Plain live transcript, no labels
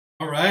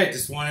All right,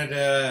 just wanted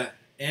to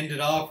end it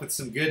off with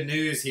some good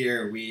news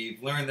here.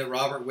 We've learned that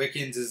Robert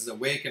Wickens is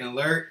awake and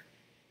alert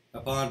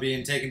upon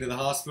being taken to the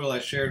hospital. I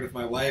shared with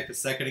my wife a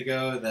second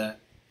ago that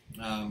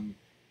um,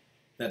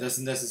 that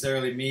doesn't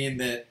necessarily mean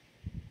that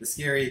the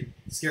scary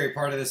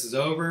part of this is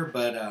over,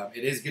 but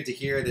it is good to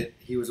hear that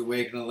he was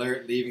awake and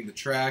alert leaving the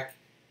track.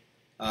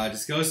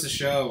 Just goes to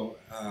show,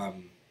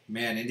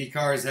 man,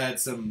 IndyCar has had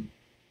some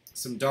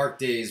dark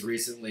days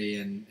recently,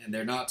 and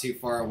they're not too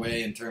far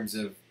away in terms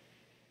of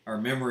our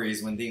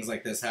memories when things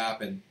like this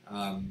happen.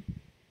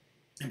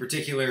 In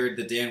particular,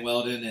 the Dan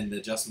Weldon and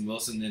the Justin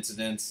Wilson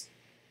incidents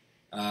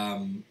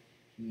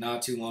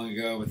not too long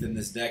ago within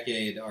this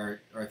decade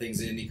are things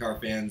that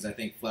IndyCar fans, I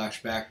think,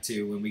 flash back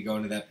to when we go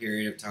into that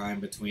period of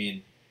time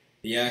between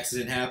the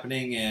accident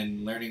happening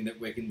and learning that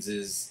Wickens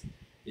is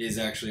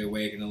actually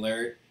awake and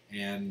alert.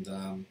 And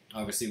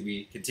obviously,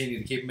 we continue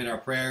to keep him in our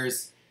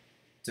prayers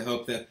to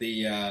hope that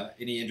the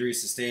any injuries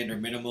sustained are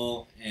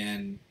minimal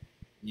and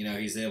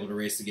he's able to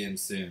race again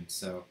soon.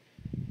 So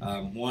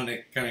want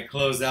to kind of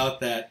close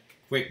out that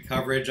quick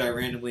coverage I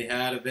randomly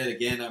had of it.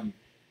 Again, I'm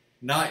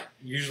not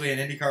usually an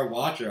IndyCar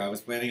watcher. I was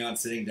planning on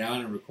sitting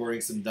down and recording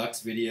some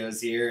Ducks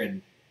videos here,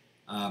 and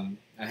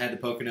I had the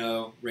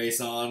Pocono race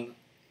on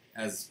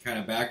as kind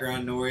of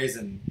background noise,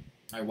 and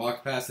I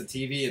walked past the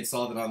TV and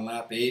saw that on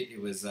lap 8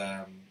 it was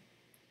a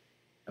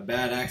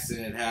bad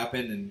accident had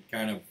happened, and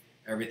kind of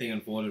everything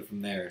unfolded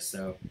from there.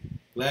 So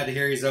glad to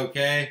hear he's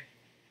okay.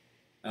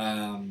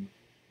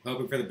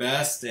 Hoping for the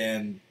best,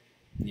 and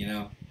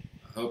I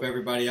hope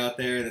everybody out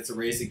there that's a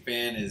racing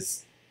fan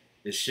is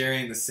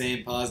sharing the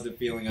same positive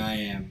feeling I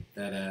am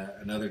that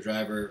another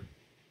driver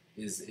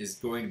is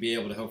going to be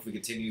able to hopefully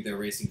continue their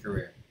racing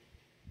career.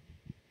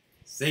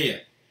 See ya.